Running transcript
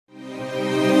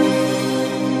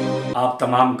آپ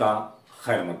تمام کا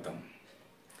خیر مقدم۔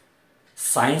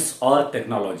 سائنس اور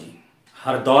ٹیکنالوجی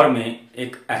ہر دور میں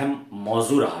ایک اہم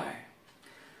موضوع رہا ہے۔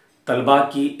 طلباء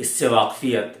کی اس سے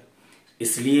واقفیت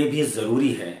اس لیے بھی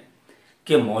ضروری ہے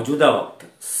کہ موجودہ وقت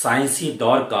سائنسی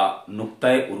دور کا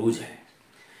نقطۂ عروج ہے۔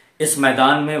 اس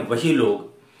میدان میں وہی لوگ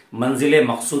منزل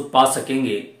مقصود پا سکیں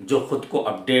گے جو خود کو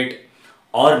اپڈیٹ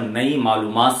اور نئی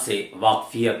معلومات سے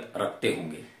واقفیت رکھتے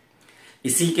ہوں گے۔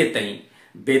 اسی کے تئیں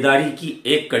بیداری کی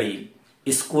ایک کڑی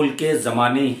اسکول کے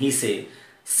زمانے ہی سے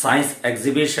سائنس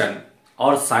ایگزیبیشن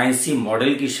اور سائنسی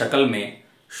ماڈل کی شکل میں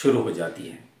شروع ہو جاتی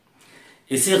ہے۔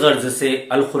 اسی غرض سے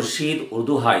الخرشید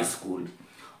اردو ہائی اسکول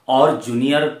اور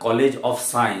junior college of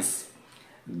science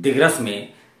digras میں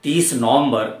 30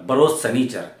 نومبر بروز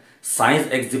سنیچر سائنس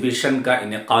ایگزیبیشن کا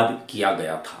انعقاد کیا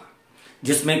گیا تھا،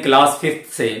 جس میں کلاس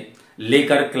 5 سے لے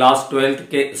کر کلاس 12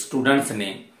 کے اسٹوڈنٹس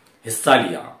نے حصہ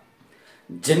لیا،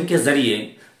 جن کے ذریعے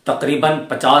تقریباً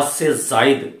 50 سے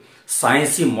زائد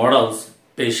سائنسی ماڈلز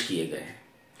پیش کیے گئے ہیں۔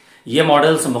 یہ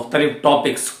ماڈلز مختلف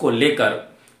ٹاپکس کو لے کر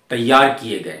تیار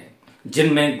کیے گئے،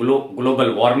 جن میں global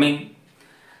warming,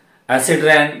 acid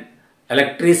rain,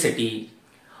 electricity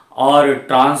اور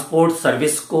ٹرانسپورٹ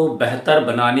سروس کو بہتر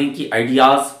بنانے کی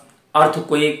آئیڈیاز، ارتھ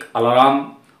کوئک الارم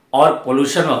اور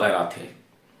پولوشن وغیرہ تھے۔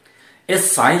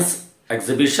 اس سائنس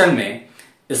ایگزیبیشن میں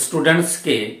اسٹوڈنٹس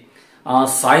کے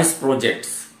سائنس پروجیکٹس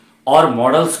اور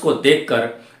ماڈلز کو دیکھ کر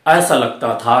ایسا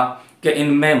لگتا تھا کہ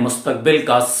ان میں مستقبل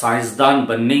کا سائنسدان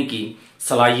بننے کی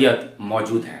صلاحیت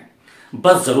موجود ہے،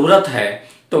 بس ضرورت ہے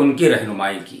تو ان کی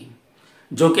رہنمائی کی،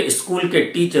 جو کہ اسکول کے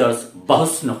ٹیچرز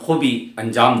بحسن خوبی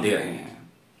انجام دے رہے ہیں۔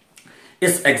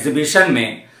 اس ایگزیبیشن میں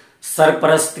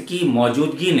سرپرست کی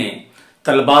موجودگی نے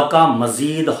طلباء کا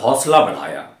مزید حوصلہ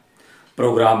بڑھایا۔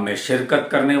 پروگرام میں شرکت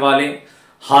کرنے والے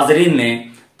حاضرین نے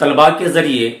طلباء کے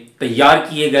ذریعے تیار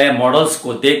کیے گئے ماڈلز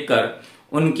کو دیکھ کر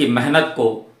ان کی محنت کو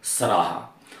سراہا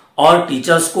اور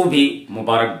ٹیچرز کو بھی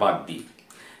مبارکباد دی۔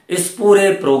 اس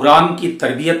پورے پروگرام کی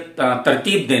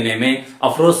ترتیب دینے میں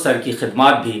افروز سر کی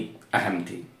خدمات بھی اہم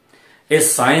تھی۔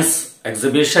 اس سائنس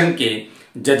ایگزیبیشن کے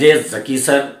ججز ذکی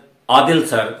سر، عادل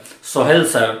سر، سہیل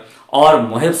سر اور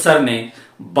محب سر نے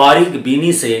باریک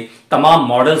بینی سے تمام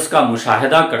ماڈلز کا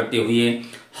مشاہدہ کرتے ہوئے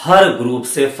ہر گروپ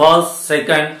سے فرسٹ،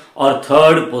 سیکنڈ اور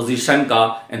تھرڈ پوزیشن کا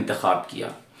انتخاب کیا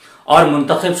اور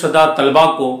منتخب شدہ طلباء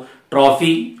کو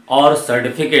ٹرافی اور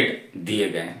سرٹیفکیٹ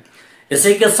دیے گئے۔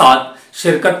 اسی کے ساتھ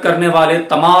شرکت کرنے والے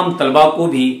تمام طلباء کو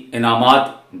بھی انعامات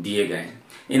دیے گئے۔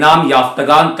 انعام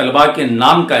یافتگان طلباء کے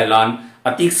نام کا اعلان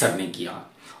عتیق سر نے کیا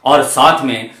اور ساتھ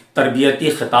میں تربیتی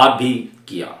خطاب بھی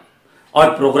کیا، اور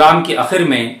پروگرام کے آخر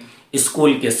میں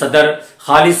اسکول کے صدر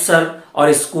خالد سر اور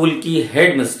اسکول کی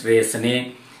ہیڈ مسٹریس نے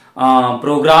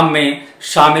پروگرام میں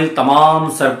شامل تمام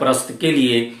سرپرست کے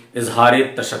لیے اظہار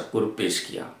تشکر پیش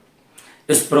کیا۔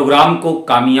 اس پروگرام کو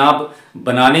کامیاب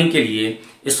بنانے کے لیے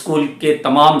اسکول کے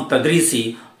تمام تدریسی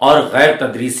اور غیر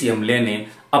تدریسی عملے نے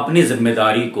اپنی ذمہ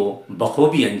داری کو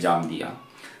بخوبی انجام دیا۔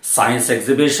 سائنس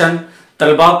ایگزیبیشن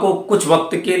طلباء کو کچھ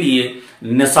وقت کے لیے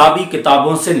نصابی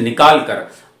کتابوں سے نکال کر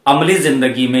عملی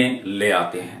زندگی میں لے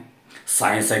آتے ہیں۔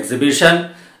 سائنس ایگزیبیشن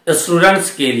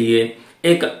اسٹوڈنٹس کے لیے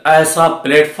ایک ایسا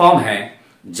پلیٹ فارم ہے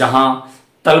جہاں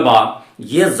طلباء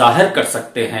یہ ظاہر کر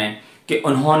سکتے ہیں کہ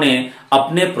انہوں نے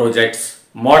اپنے پروجیکٹس،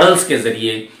 ماڈلز کے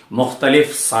ذریعے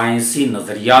مختلف سائنسی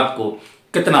نظریات کو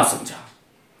کتنا سمجھا۔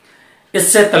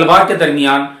 اس سے طلباء کے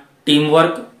درمیان ٹیم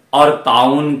ورک اور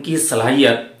تعاون کی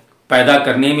صلاحیت پیدا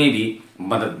کرنے میں بھی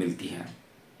مدد ملتی ہے۔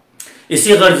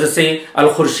 اسی غرض سے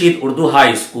الخرشید اردو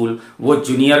ہائی اسکول و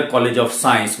جونیئر کالج آف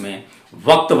سائنس میں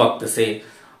وقت سے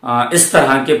اس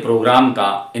طرح کے پروگرام کا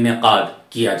انعقاد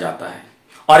کیا جاتا ہے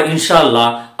اور انشاءاللہ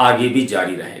آگے بھی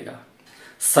جاری رہے گا۔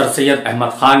 سر سید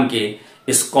احمد خان کے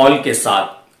اس کال کے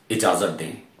ساتھ اجازت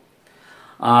دیں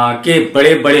کہ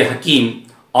بڑے بڑے حکیم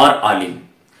اور عالم،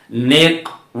 نیک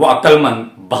و عقل مند،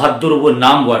 بہادر و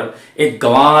نامور ایک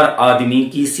گنوار آدمی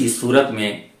کی سی صورت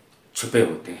میں چھپے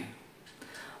ہوتے ہیں،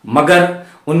 مگر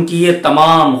ان کی یہ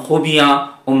تمام خوبیاں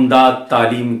عمدہ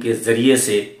تعلیم کے ذریعے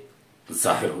سے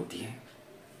ظاہر ہوتی ہیں۔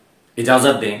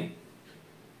 اجازت دیں،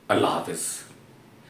 اللہ حافظ۔